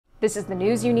This is the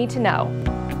news you need to know.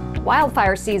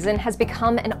 Wildfire season has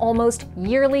become an almost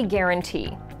yearly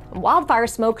guarantee. Wildfire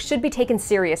smoke should be taken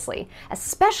seriously,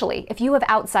 especially if you have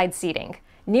outside seating.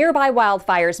 Nearby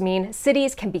wildfires mean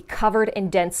cities can be covered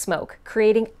in dense smoke,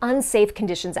 creating unsafe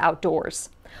conditions outdoors.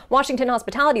 Washington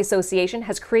Hospitality Association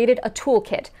has created a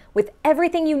toolkit with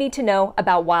everything you need to know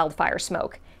about wildfire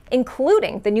smoke,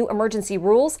 including the new emergency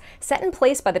rules set in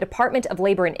place by the Department of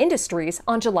Labor and Industries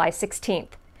on July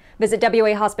 16th. Visit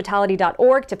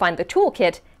wahospitality.org to find the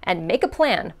toolkit and make a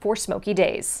plan for smoky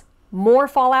days. More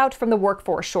fallout from the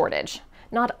workforce shortage.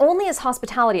 Not only is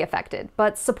hospitality affected,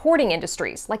 but supporting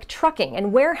industries like trucking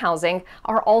and warehousing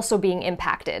are also being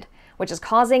impacted, which is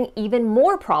causing even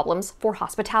more problems for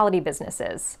hospitality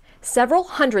businesses. Several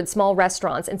hundred small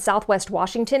restaurants in Southwest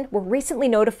Washington were recently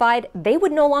notified they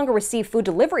would no longer receive food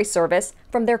delivery service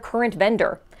from their current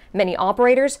vendor. Many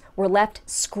operators were left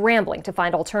scrambling to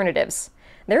find alternatives.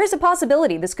 There is a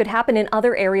possibility this could happen in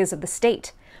other areas of the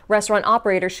state. Restaurant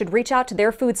operators should reach out to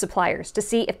their food suppliers to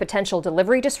see if potential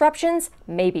delivery disruptions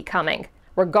may be coming.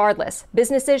 Regardless,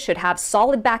 businesses should have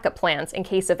solid backup plans in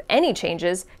case of any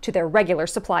changes to their regular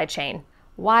supply chain.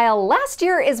 While last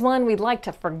year is one we'd like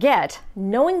to forget,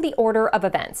 knowing the order of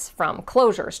events, from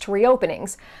closures to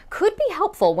reopenings, could be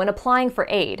helpful when applying for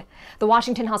aid. The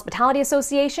Washington Hospitality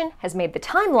Association has made the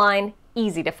timeline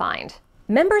easy to find.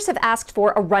 Members have asked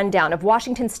for a rundown of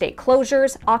Washington state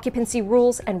closures, occupancy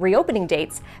rules, and reopening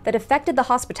dates that affected the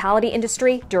hospitality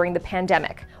industry during the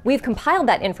pandemic. We've compiled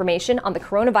that information on the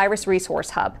Coronavirus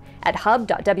Resource Hub at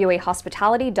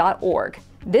hub.wahospitality.org.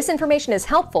 This information is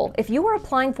helpful if you are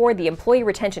applying for the Employee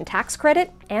Retention Tax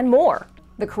Credit and more.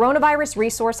 The Coronavirus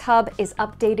Resource Hub is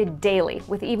updated daily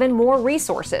with even more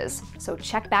resources, so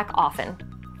check back often.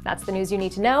 That's the news you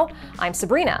need to know. I'm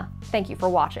Sabrina. Thank you for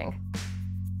watching.